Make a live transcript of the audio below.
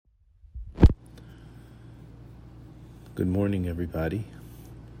Good morning, everybody.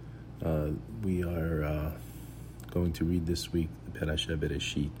 We are going to read this week the Perashat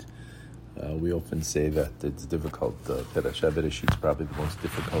Bereshit. We often say that it's difficult. Perashat Bereshit is probably the most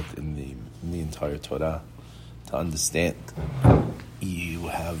difficult in the entire Torah to understand. You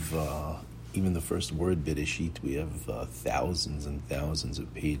have even the first word Bereshit. We have thousands and thousands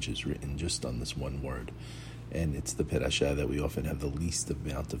of pages written just on this one word, and it's the Perashat that we often have the least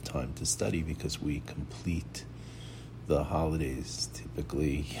amount of time to study because we complete the holidays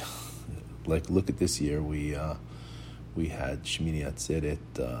typically. Like, look at this year. We had Shmini Atzeret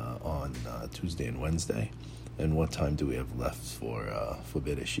on Tuesday and Wednesday, and what time do we have left for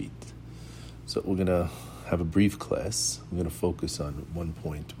Bereshit? So we're gonna have a brief class. We're gonna focus on one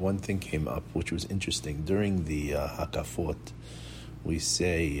point. One thing came up which was interesting during the Hakafot. We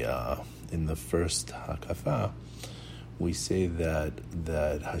say in the first Hakafa, we say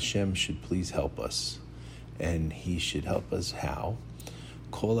that Hashem should please help us. And he should help us how?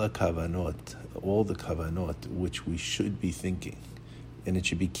 Kol kavanot, all the kavanot which we should be thinking. And it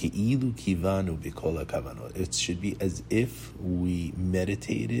should be ki'ilu kivanu b'kol kavanot. It should be as if we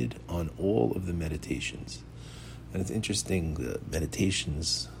meditated on all of the meditations. And it's interesting, the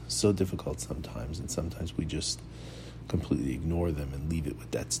meditations so difficult sometimes, and sometimes we just completely ignore them and leave it with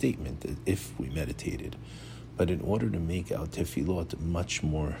that statement, that if we meditated. But in order to make our tefillot much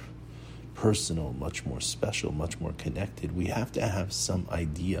more personal, much more special, much more connected, we have to have some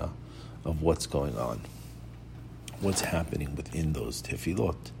idea of what's going on, what's happening within those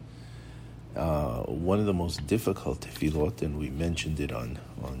tefillot. One of the most difficult tefillot, and we mentioned it on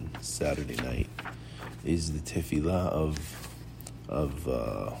Saturday night, is the tefillah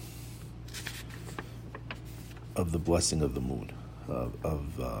of the blessing of the moon.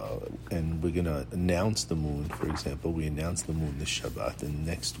 And we're going to announce the moon. For example, we announce the moon this Shabbat, and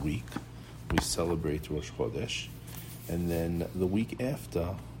next week we celebrate Rosh Chodesh, and then the week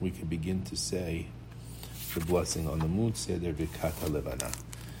after we can begin to say the blessing on the moon, Seder Birkat HaLevana.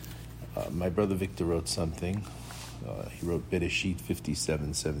 My brother Victor wrote something. He wrote Bereshit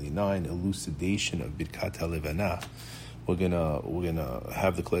 5779, elucidation of Birkat HaLevana. We're gonna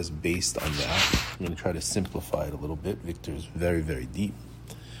have the class based on that. I'm gonna try to simplify it a little bit. Victor is very, very deep,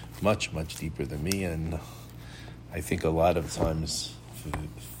 much deeper than me, and I think a lot of times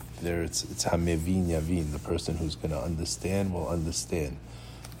it's hamevin yavin. The person who's going to understand will understand,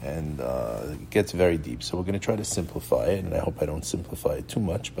 and it gets very deep. So we're going to try to simplify it, and I hope I don't simplify it too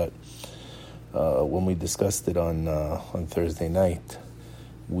much. But when we discussed it on Thursday night,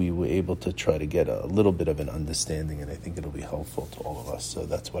 we were able to try to get a little bit of an understanding, and I think it'll be helpful to all of us. So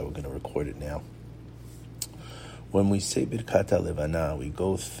that's why we're going to record it now. When we say Birkat HaLevana, we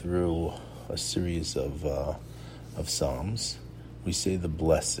go through a series of psalms. We say the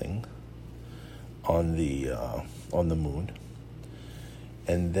blessing on the moon,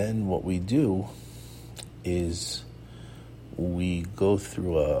 and then what we do is we go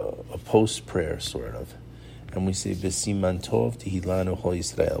through a post prayer sort of, and we say B'siman Tov Tehilanu Chol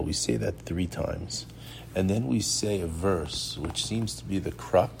Yisrael. We say that 3 times, and then we say a verse which seems to be the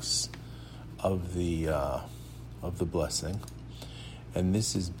crux of the blessing, and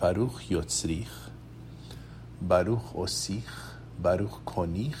this is Baruch Yotzrich, Baruch Osich, Baruch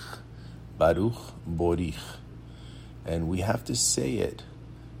Konich, Baruch Borich. And we have to say it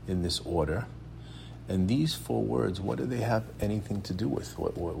in this order. And these 4 words, what do they have anything to do with?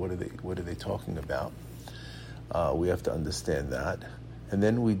 What are they talking about? We have to understand that. And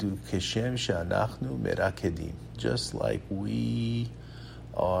then we do Keshem She'anachnu Merakedim. Just like we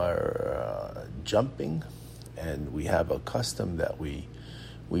are jumping, and we have a custom that we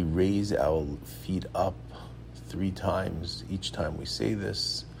raise our feet up 3 times each time we say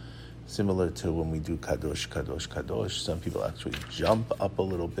this, similar to when we do Kadosh, Kadosh, Kadosh. Some people actually jump up a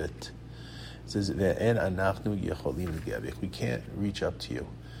little bit. It says, Ve'en anachnu yecholim l'gabich. We can't reach up to you.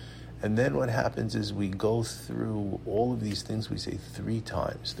 And then what happens is we go through all of these things. We say 3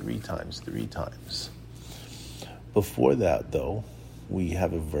 times, 3 times, 3 times. Before that, though, we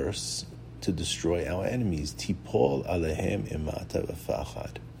have a verse to destroy our enemies. Tipol alehem imata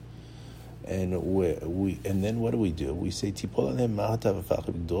v'fachad. And then what do? We say Tipol alehem imata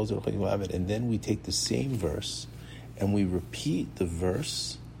v'fachad, and then we take the same verse and we repeat the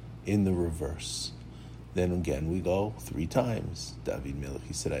verse in the reverse. Then again we go 3 times. David Melech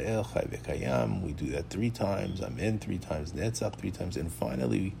Yisrael Chai V'Kayam. We do that 3 times. Amen 3 times. Netzach 3 times. And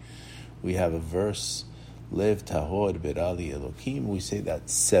finally we have a verse, Lev Tahor Berali Elokim. We say that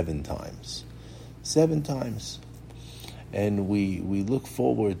 7 times. 7 times. And we look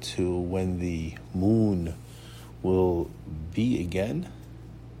forward to when the moon will be again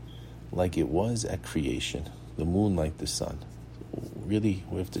like it was at creation. the moon like the sun. Really,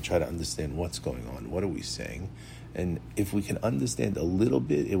 we have to try to understand what's going on. What are we saying? And if we can understand a little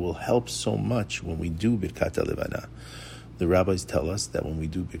bit, it will help so much when we do Birkat HaLevana. The rabbis tell us that when we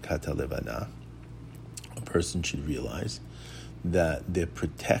do Birkat HaLevana, a person should realize that they're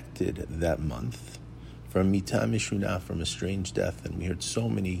protected that month from Mitah Mishuna, from a strange death. And we heard so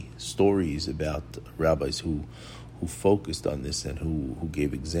many stories about rabbis who focused on this and who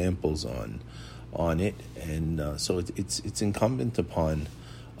gave examples on it. And so it's incumbent upon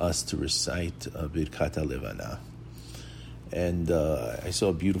us to recite Birkat HaLevana. And I saw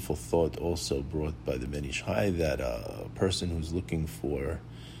a beautiful thought also brought by the Ben Ish Chai that a person who's looking for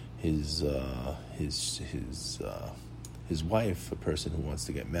his wife, a person who wants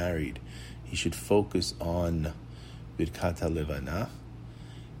to get married, he should focus on Birkat HaLevana,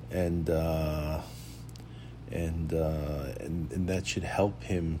 and that should help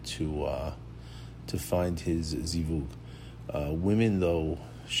him to find his zivug. Women, though,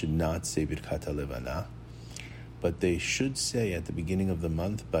 should not say Birkat HaLevana, but they should say at the beginning of the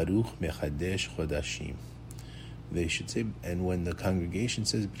month, Baruch Mechadesh Chodashim. They should say, and when the congregation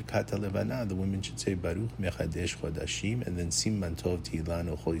says Birkat HaLevana, the women should say Baruch Mechadesh Chodashim, and then Siman Tov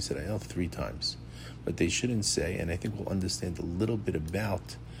Tehilanu Chol Yisrael 3 times. But they shouldn't say, and I think we'll understand a little bit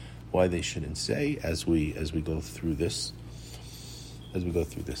about why they shouldn't say as we go through this.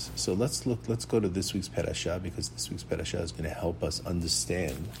 So let's go to this week's parasha, because this week's parasha is going to help us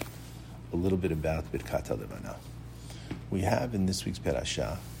understand a little bit about Birkat HaLevana. We have in this week's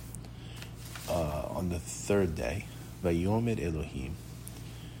parasha, on the 3rd day, Vayomer Elohim.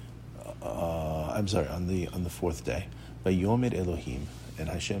 On the 4th day, Vayomer Elohim, and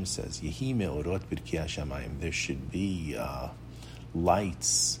Hashem says, Yehi me'orot birkei hashamayim. There should be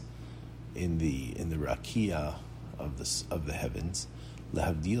lights in the rakia of the heavens.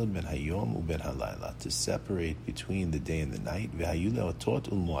 Lehavdil ben hayom uben halayla, to separate between the day and the night. Vehayu leotot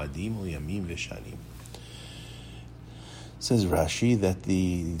ulmoadim u'yamim v'shanim. Says Rashi that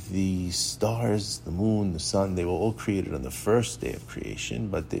the stars, the moon, the sun, they were all created on the first day of creation,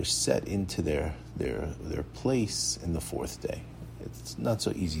 but they're set into their place in the 4th day. It's not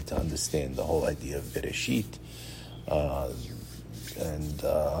so easy to understand the whole idea of Bereshit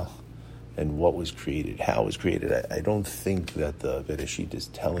and what was created, how it was created. I don't think that the Bereshit is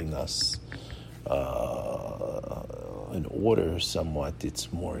telling us an order somewhat.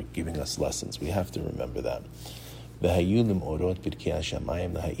 It's more giving us lessons. We have to remember that. And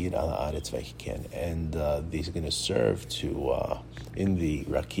these are going to serve to, in the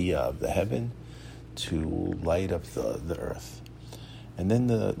rakia of the heaven, to light up the earth. And then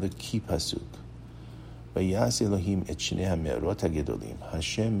the key pasuk.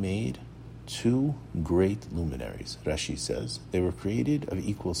 Hashem made 2 great luminaries. Rashi says they were created of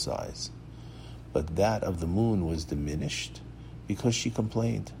equal size, but that of the moon was diminished because she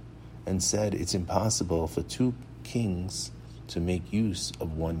complained and said it's impossible for 2 kings to make use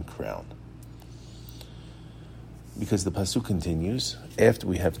of 1 crown. Because the pasuk continues, after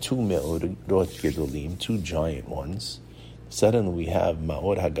we have 2 me'orot gedolim, 2 giant ones, suddenly we have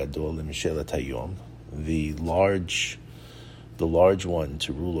ma'or hagadol l'mishelat hayom, the large one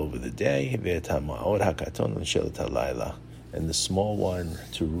to rule over the day, ve'et ha'ma'or hakaton l'mishelat halayla, and the small one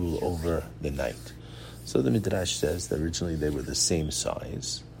to rule over the night. So the Midrash says that originally they were the same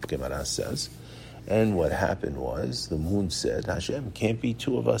size, Gemara says, and what happened was the moon said, Hashem, can't be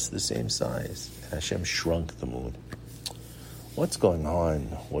 2 of us the same size. And Hashem shrunk the moon. What's going on?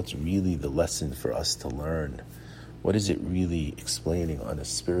 What's really the lesson for us to learn? What is it really explaining on a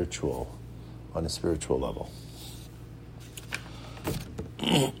spiritual level?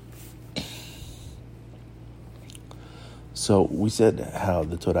 So we said how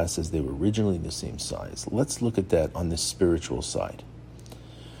the Torah says they were originally the same size. Let's look at that on the spiritual side.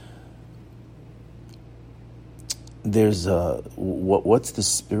 There's what's the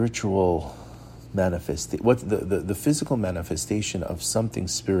spiritual manifestation? What the physical manifestation of something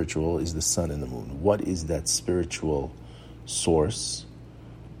spiritual is the sun and the moon. What is that spiritual source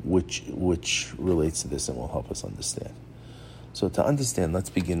which relates to this and will help us understand? So to understand, let's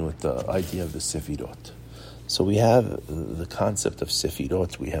begin with the idea of the Sefirot. So we have the concept of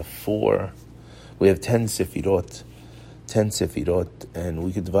Sefirot. We have 10 Sefirot, and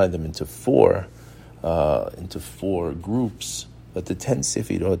we could divide them into four groups. But the 10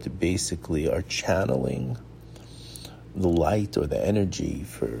 Sefirot basically are channeling the light or the energy,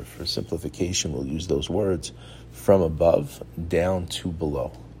 for simplification, we'll use those words, from above down to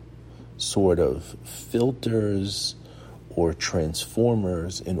below. Sort of filters or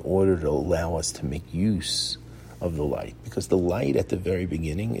transformers in order to allow us to make use of the light, because the light at the very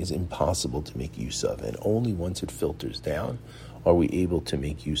beginning is impossible to make use of, and only once it filters down are we able to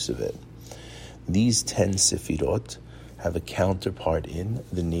make use of it. These 10 Sefirot have a counterpart in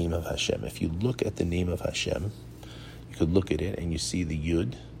the name of Hashem. If you look at the name of Hashem, you could look at it and you see the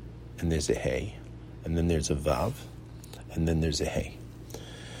Yud, and there's a Hey, and then there's a Vav, and then there's a Hey.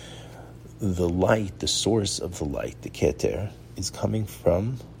 The light, the source of the light, the Keter, is coming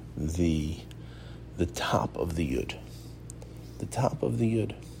from the top of the Yud. The top of the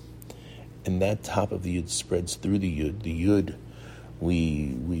Yud. And that top of the Yud spreads through the Yud. The Yud,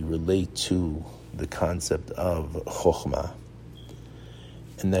 we relate to the concept of Chokhmah.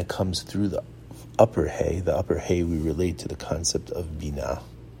 And that comes through the upper Hey. The upper Hey we relate to the concept of Binah.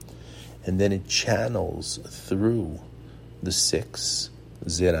 And then it channels through the 6,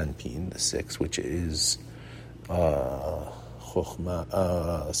 Zeir Anpin, the 6, which is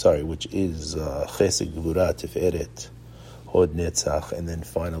which is Chesed, Gvura, Tiferet, Hod, Netzach, and then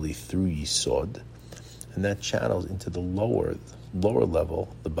finally through Yisod. And that channels into the lower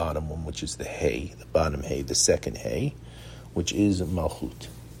level, the bottom one, which is the Hey, the bottom Hey, the second Hey, which is Malchut.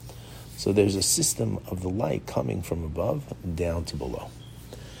 So there's a system of the light coming from above down to below.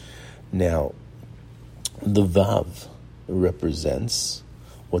 Now, the Vav represents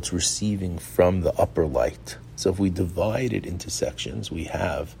what's receiving from the upper light. So if we divide it into sections, we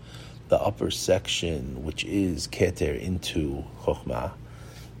have the upper section, which is Keter, into Chokhmah.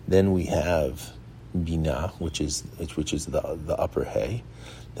 Then we have Binah, which is the upper Hey.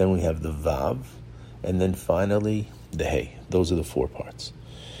 Then we have the Vav, and then finally the Hey. Those are the 4 parts.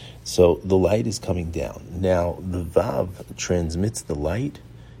 So the light is coming down. Now the Vav transmits the light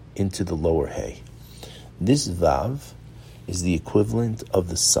into the lower Hey. This Vav is the equivalent of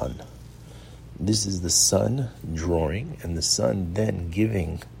the sun. This is the sun drawing, and the sun then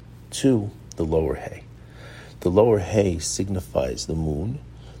giving to the lower Hey. The lower Hey signifies the moon.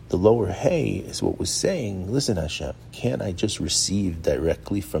 The lower Hey is what was saying, listen Hashem, can't I just receive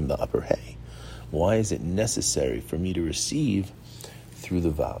directly from the upper Hey? Why is it necessary for me to receive through the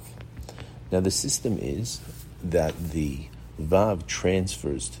Vav? Now the system is that the Vav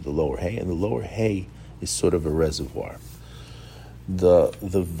transfers to the lower Hey, and the lower Hey is sort of a reservoir. The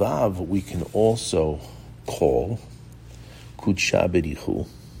Vav we can also call Kudsha Berichu,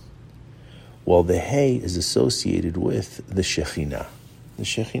 while the Hey is associated with the Shekhinah. The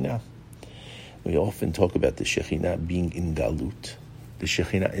Shekhinah. We often talk about the Shekhinah being in Galut. The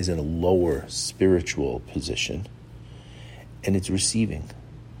Shekhinah is in a lower spiritual position, and it's receiving.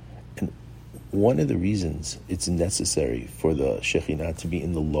 And one of the reasons it's necessary for the Shekhinah to be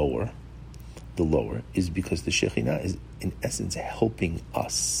in the lower is because the Shekhinah is in essence helping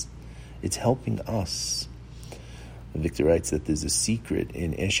us. It's helping us. Victor writes that there's a secret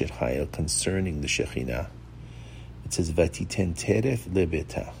in Eshet Chayil concerning the Shekhinah. It says Vatiten teref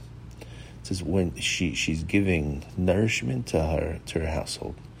lebeta. It says when she's giving nourishment to her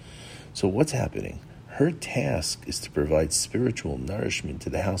household. So what's happening? Her task is to provide spiritual nourishment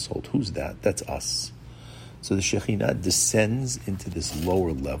to the household. Who's that? That's us. So the Shekhinah descends into this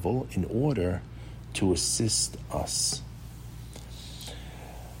lower level in order to assist us.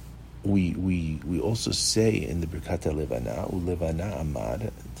 We also say in the Birkat HaLevana, Ulevana Amar,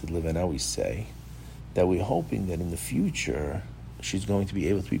 to Levana we say, that we're hoping that in the future she's going to be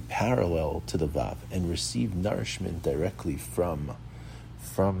able to be parallel to the Vav and receive nourishment directly from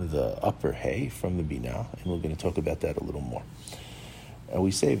the upper Hey, from the Binah, and we're going to talk about that a little more. And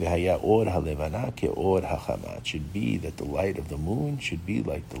we say, V'haya or halevana ke or hachama. It should be that the light of the moon should be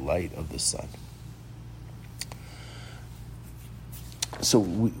like the light of the sun.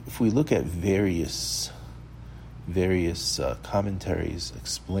 So if we look at various commentaries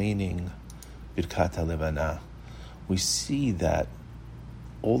explaining Birkat HaLevana, we see that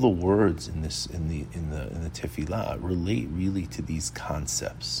all the words in the tefillah relate really to these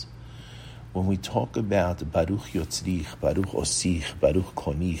concepts. When we talk about Baruch Yotzrich, Baruch Osich, Baruch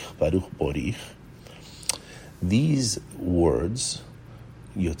Konich, Baruch Borich, these words,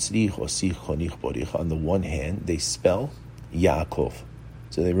 Yotzrich, Osich, Konich, Borich, on the one hand, they spell Yaakov.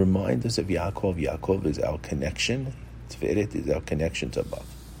 So they remind us of Yaakov. Yaakov is our connection. Tiferet is our connection to above.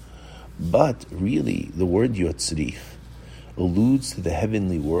 But really, the word Yotzrich alludes to the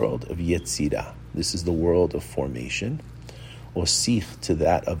heavenly world of Yetzirah. This is the world of formation. Osich to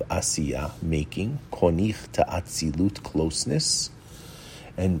that of Asiyah, making. Konich to Atzilut, closeness.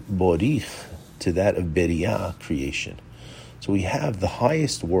 And Borich to that of Beriah, creation. So we have the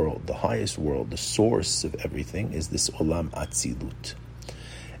highest world, the source of everything is this Olam Atzilut.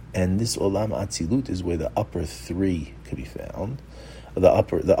 And this Olam Atzilut is where the upper 3 could be found. the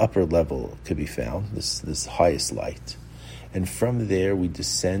upper level could be found, this highest light. And from there we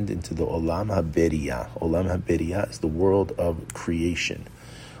descend into the Olam HaBeriyah. Olam HaBeriyah is the world of creation.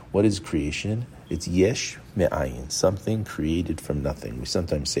 What is creation? It's yesh me'ayin, something created from nothing. We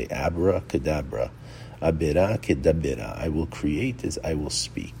sometimes say abra kedabra, abera kedabera. I will create as I will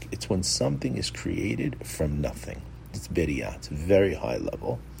speak. It's when something is created from nothing. It's beriyah. It's a very high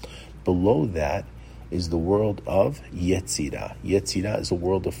level. Below that is the world of yetzirah. Yetzirah is a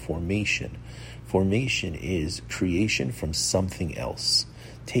world of formation. Formation is creation from something else,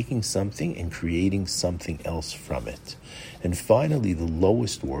 taking something and creating something else from it. And finally, the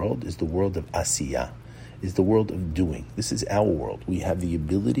lowest world is the world of asiyah, is the world of doing. This is our world. We have the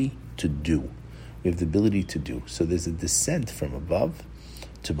ability to do. We have the ability to do. So there's a descent from above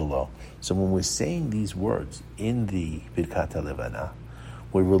to below. So when we're saying these words in the Birkat HaLevana,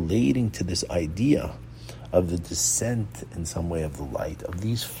 we're relating to this idea of the descent in some way of the light of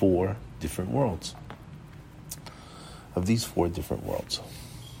these four different worlds.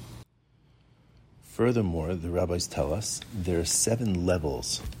 Furthermore, the rabbis tell us there are 7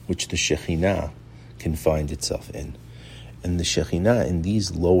 levels which the Shekhinah can find itself in. And the Shekhinah in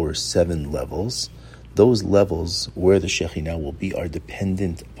these lower 7 levels, those levels where the Shekhinah will be are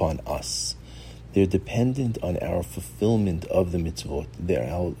dependent upon us. They're dependent on our fulfillment of the mitzvot.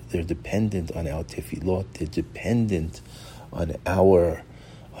 They're dependent on our tefillot. They're dependent on our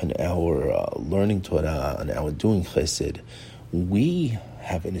learning Torah, on our doing chesed. We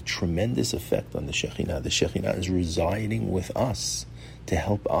have a tremendous effect on the Shekhinah. The Shekhinah is residing with us to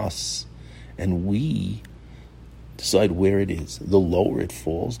help us, and we decide where it is. The lower it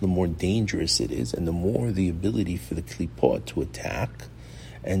falls, the more dangerous it is, and the more the ability for the klipot to attack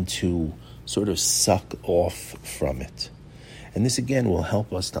and to sort of suck off from it. And this again will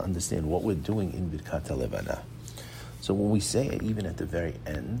help us to understand what we're doing in Birkat HaLevana. So when we say it, even at the very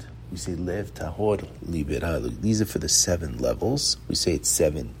end, we say Lev Tahor Libera. These are for the 7 levels. We say it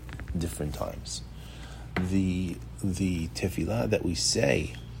 7 different times. The tefillah that we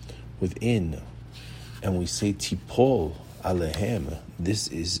say within, and we say Tipol Alehem, this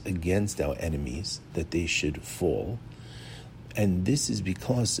is against our enemies, that they should fall. And this is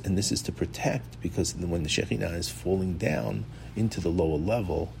because, and this is to protect, because when the Shekhinah is falling down into the lower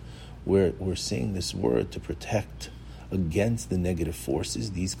level, we're saying this word to protect against the negative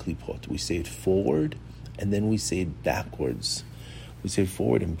forces, these klipot. We say it forward, and then we say it backwards. We say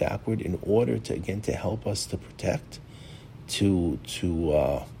forward and backward in order to, again, to help us to protect, to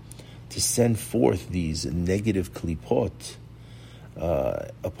send forth these negative klipot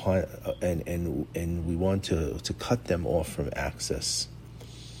upon, and we want to cut them off from access.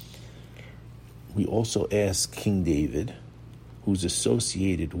 We also ask King David, who's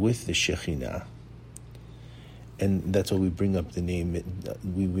associated with the Shekhinah, and that's why we bring up the name,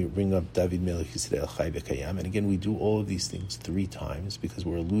 we bring up David Melech Yisrael Chai V'Kayam. And again, we do all of these things 3 times because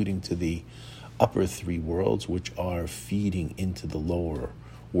we're alluding to the upper 3 worlds, which are feeding into the lower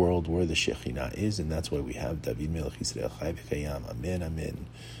world where the Shekhinah is, and that's why we have David Melech Yisrael Chai V'Kayam. Amen, amen,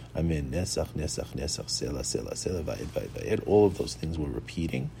 amen. Nesach, nesach, nesach, sela, sela, sela, vayed, vayed, vayed. All of those things we're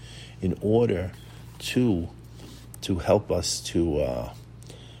repeating in order to help us to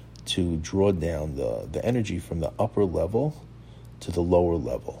draw down the energy from the upper level to the lower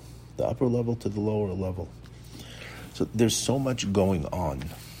level, the upper level to the lower level. So there's so much going on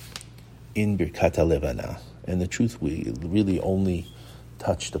in Birkat HaLevana, and the truth, we really only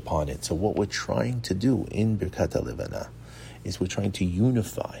touched upon it. So what we're trying to do in Birkat HaLevana is we're trying to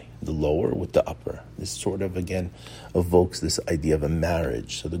unify the lower with the upper. This sort of, again, evokes this idea of a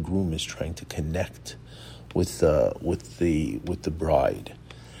marriage. So the groom is trying to connect with the bride.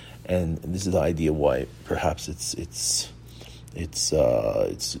 And this is the idea why perhaps it's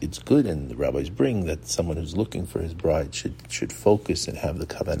good, and the rabbis bring that someone who's looking for his bride should focus and have the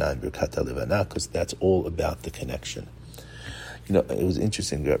kavanah and Birkat HaLevana, because that's all about the connection. You know, it was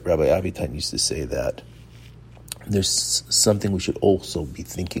interesting. Rabbi Avitan used to say that there's something we should also be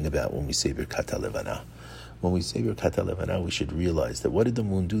thinking about when we say Birkat HaLevana. When we say Birkat HaLevana, we should realize that what did the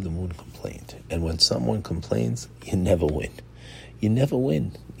moon do? The moon complained. And when someone complains, you never win. You never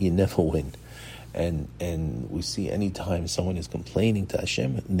win. You never win. And we see any time someone is complaining to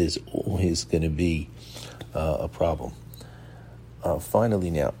Hashem, there's always going to be a problem.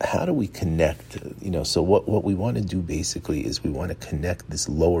 Finally now, how do we connect? So what we want to do basically is we want to connect this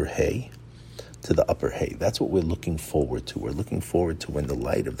lower hay to the upper hay. That's what we're looking forward to. We're looking forward to when the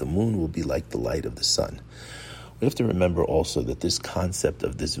light of the moon will be like the light of the sun. We have to remember also that this concept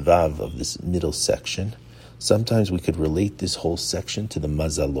of this vav, of this middle section, sometimes we could relate this whole section to the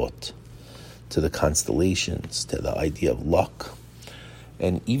mazalot, to the constellations, to the idea of luck.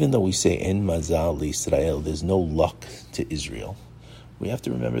 And even though we say En Mazal L'Israel, there's no luck to Israel, we have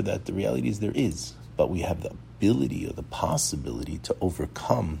to remember that the reality is there is, but we have the ability or the possibility to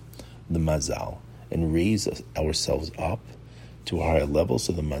overcome the Mazal and raise ourselves up to a higher level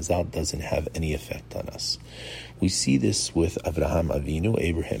so the Mazal doesn't have any effect on us. We see this with Avraham Avinu,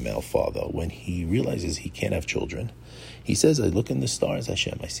 Abraham our father, when he realizes he can't have children. He says, I look in the stars,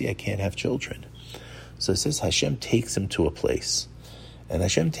 Hashem, I see I can't have children. So it says Hashem takes him to a place. And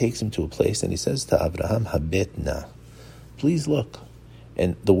Hashem takes him to a place and he says to Avraham, Habet na, please look.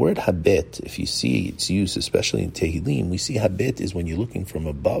 And the word habet, if you see its use, especially in Tehillim, we see habet is when you're looking from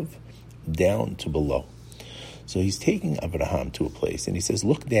above down to below. So he's taking Avraham to a place and he says,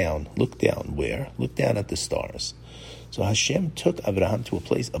 look down. Where? Look down at the stars. So Hashem took Avraham to a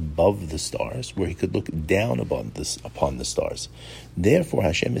place above the stars where he could look down upon the stars. Therefore,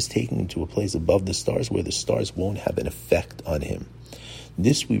 Hashem is taking him to a place above the stars where the stars won't have an effect on him.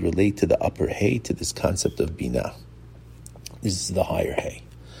 This we relate to the upper hay, to this concept of Binah. This is the higher hay.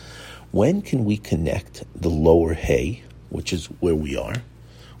 When can we connect the lower hay, which is where we are,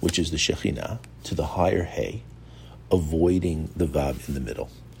 which is the Shekhinah, to the higher hay, avoiding the Vav in the middle?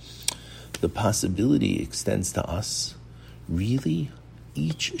 The possibility extends to us really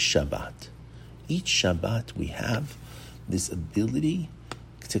each Shabbat. Each Shabbat we have this ability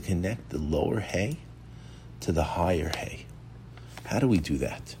to connect the lower hay to the higher hay. How do we do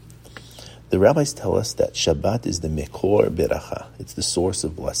that? The rabbis tell us that Shabbat is the Mekor Beracha. It's the source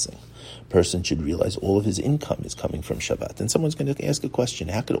of blessing. A person should realize all of his income is coming from Shabbat. And someone's going to ask a question,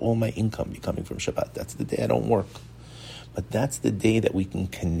 how could all my income be coming from Shabbat? That's the day I don't work. But that's the day that we can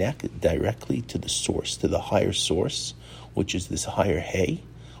connect directly to the source, to the higher source, which is this higher hay,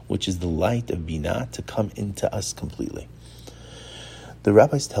 which is the light of Binah to come into us completely. The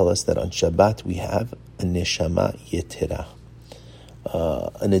rabbis tell us that on Shabbat we have a Neshama Yetera,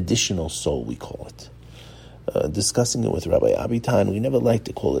 an additional soul, we call it. Discussing it with Rabbi Abitan, we never like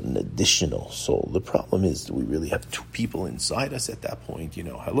to call it an additional soul. The problem is, do we really have two people inside us at that point?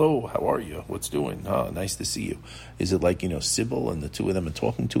 Hello, how are you? What's doing? Nice to see you. Is it like, Sybil and the two of them are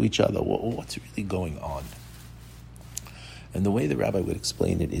talking to each other? What's really going on? And the way the rabbi would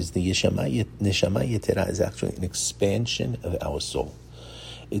explain it is the Neshama Yetera is actually an expansion of our soul.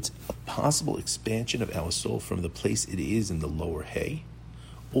 It's a possible expansion of our soul from the place it is in the lower hay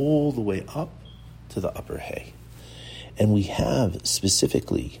all the way up to the upper hay. And we have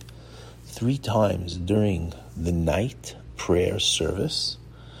specifically 3 times during the night prayer service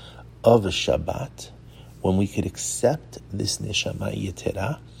of a Shabbat when we could accept this Neshama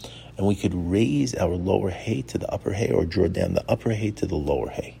Yetera and we could raise our lower hay to the upper hay or draw down the upper hay to the lower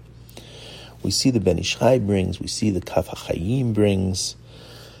hay. We see the Ben Ish Chai brings, we see the Kaf HaChaim brings,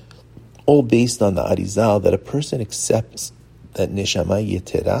 all based on the Arizal, that a person accepts that Neshama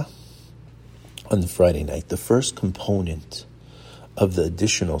Yetera on the Friday night, the first component of the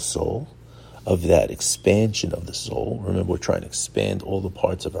additional soul, of that expansion of the soul. Remember, we're trying to expand all the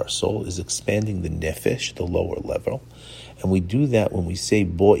parts of our soul, is expanding the nefesh, the lower level. And we do that when we say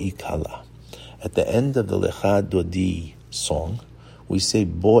Bo'i Kala. At the end of the Lecha Dodi song, we say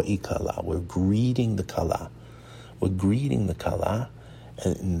Bo'i Kala. We're greeting the Kala. We're greeting the Kala.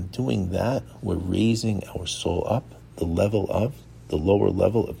 And in doing that, we're raising our soul up, the lower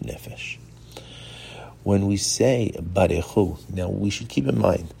level of nefesh. When we say Barechu, now we should keep in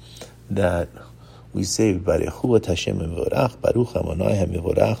mind that we say Barechu et Hashem mevorach, Baruch Adonai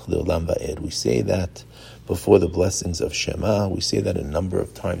mevorach leolam va'ed. We say that before the blessings of Shema. We say that a number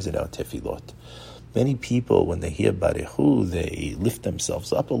of times in our tefillot. Many people, when they hear Barechu, they lift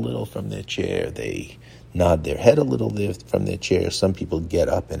themselves up a little from their chair. They nod their head a little from their chair. Some people get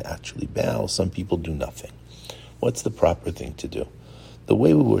up and actually bow. Some people do nothing. What's the proper thing to do? The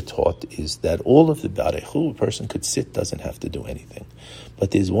way we were taught is that all of the Barechu, a person could sit, doesn't have to do anything.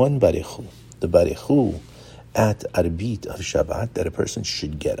 But there's one Barechu, the Barechu at Arbit of Shabbat, that a person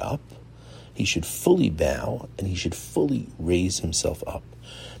should get up, he should fully bow, and he should fully raise himself up.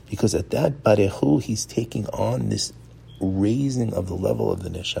 Because at that Barechu, he's taking on this raising of the level of the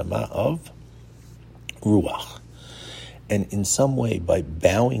Neshama of Ruach. And in some way, by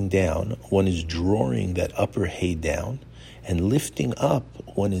bowing down, one is drawing that upper hay down, and lifting up,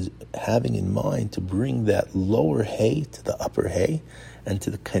 one is having in mind to bring that lower hay to the upper hay and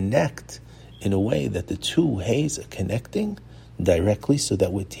to connect in a way that the two hays are connecting directly, so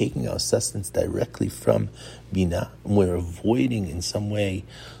that we're taking our sustenance directly from Binah. And we're avoiding in some way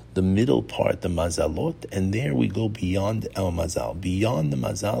the middle part, the mazalot, and there we go beyond our mazal, beyond the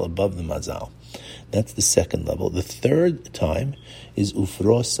mazal, above the mazal. That's the second level. The third time is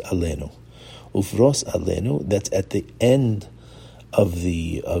Ufros Alenu. Ufros Alenu, that's at the end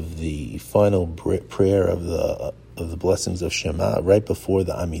the final prayer of the blessings of Shema right before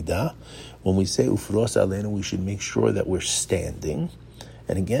the Amidah. When we say Ufros Aleinu, we should make sure that we're standing,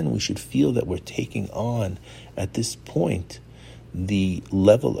 and again we should feel that we're taking on at this point the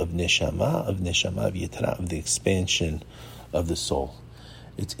level of neshama v'yitra, of the expansion of the soul.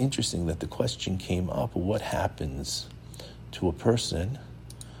 It's interesting that the question came up: what happens to a person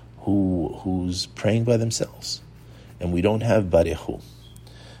who's praying by themselves, and we don't have barechu?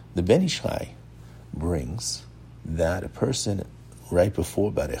 The Ben Ish Chai brings that a person right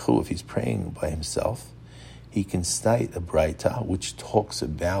before barechu, if he's praying by himself, he can cite a braita which talks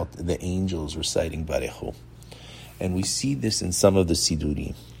about the angels reciting barechu, and we see this in some of the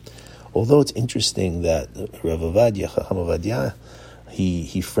sidurim. Although it's interesting that Rav Ovadia, Chacham Ovadia,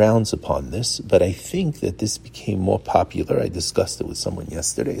 he frowns upon this, but I think that this became more popular. I discussed it with someone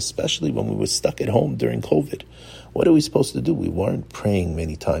yesterday, especially when we were stuck at home during COVID. What are we supposed to do? We weren't praying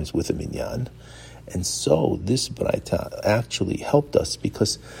many times with a minyan. And so this braita actually helped us,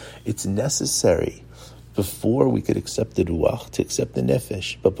 because it's necessary before we could accept the ruach to accept the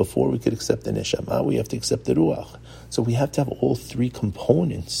nefesh. But before we could accept the neshama, we have to accept the ruach. So we have to have all three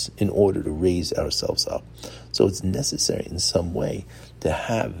components in order to raise ourselves up. So it's necessary in some way to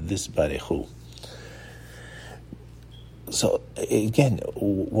have this barechu. So again,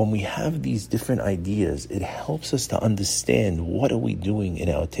 when we have these different ideas, it helps us to understand what are we doing in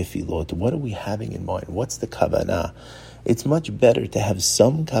our tefillot, what are we having in mind, what's the kavanah. It's much better to have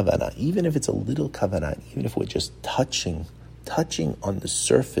some kavanah, even if it's a little kavanah, even if we're just touching on the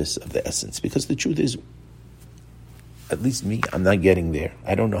surface of the essence. Because the truth is, at least me, I'm not getting there.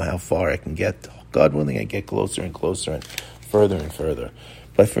 I don't know how far I can get. God willing, I get closer and closer and further.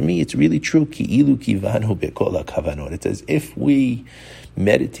 But for me, it's really true. Ki'ilu kivanu bekola kavanot. It's as if we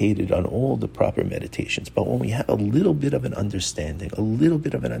meditated on all the proper meditations. But when we have a little bit of an understanding,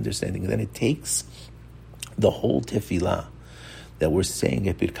 then it takes the whole tefillah that we're saying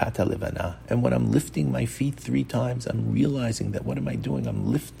at Birkat HaLevana. And when I'm lifting my feet 3 times, I'm realizing that what am I doing?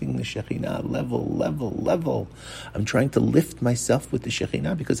 I'm lifting the Shekhinah level. I'm trying to lift myself with the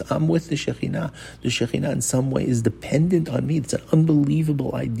Shekhinah because I'm with the Shekhinah. The Shekhinah in some way is dependent on me. It's an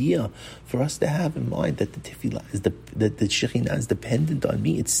unbelievable idea for us to have in mind that the tefillah is that the Shekhinah is dependent on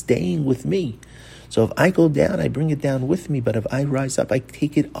me. It's staying with me. So if I go down, I bring it down with me. But if I rise up, I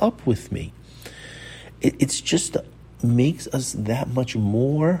take it up with me. It's just makes us that much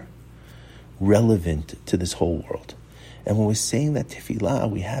more relevant to this whole world. And when we're saying that tefillah,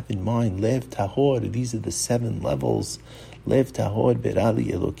 we have in mind Lev Tahor. These are the 7 levels. Lev Tahor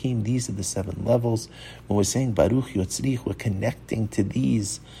Berali Elokim. These are the 7 levels. When we're saying Baruch Yotzrich, we're connecting to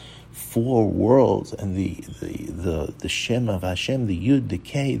these 4 worlds, and the Shem of Hashem, the Yud, the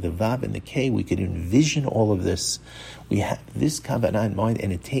K, the Vav, and the K. We could envision all of this. We have this kavanah in mind,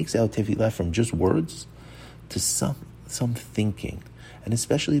 and it takes our tefillah from just words to some thinking. And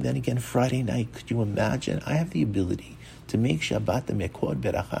especially then again, Friday night, could you imagine? I have the ability to make Shabbat the Mekod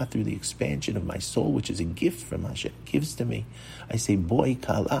Beracha through the expansion of my soul, which is a gift from Hashem, gives to me. I say, Boi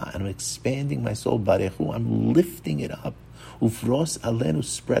Kala, and I'm expanding my soul, Barechu, I'm lifting it up. Ufros Alenu,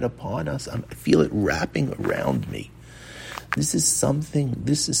 spread upon us. I feel it wrapping around me. This is something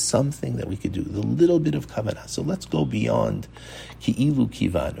that we could do, the little bit of kavanah. So let's go beyond ki'ilu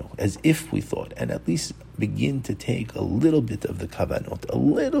kivanu, as if we thought, and at least begin to take a little bit of the kavanot, a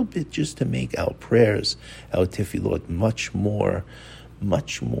little bit, just to make our prayers, our tefillot, much more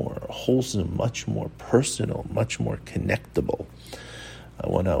wholesome, much more personal, much more connectable. I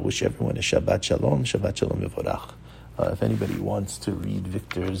want to wish everyone a Shabbat Shalom Mevorach. If anybody wants to read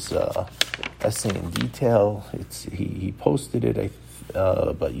Victor's essay in detail, he posted it.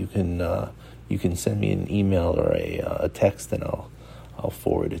 But you can send me an email or a text, and I'll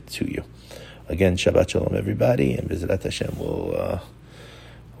forward it to you. Again, Shabbat Shalom, everybody, and B'ezrat Hashem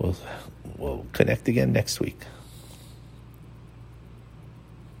we'll connect again next week.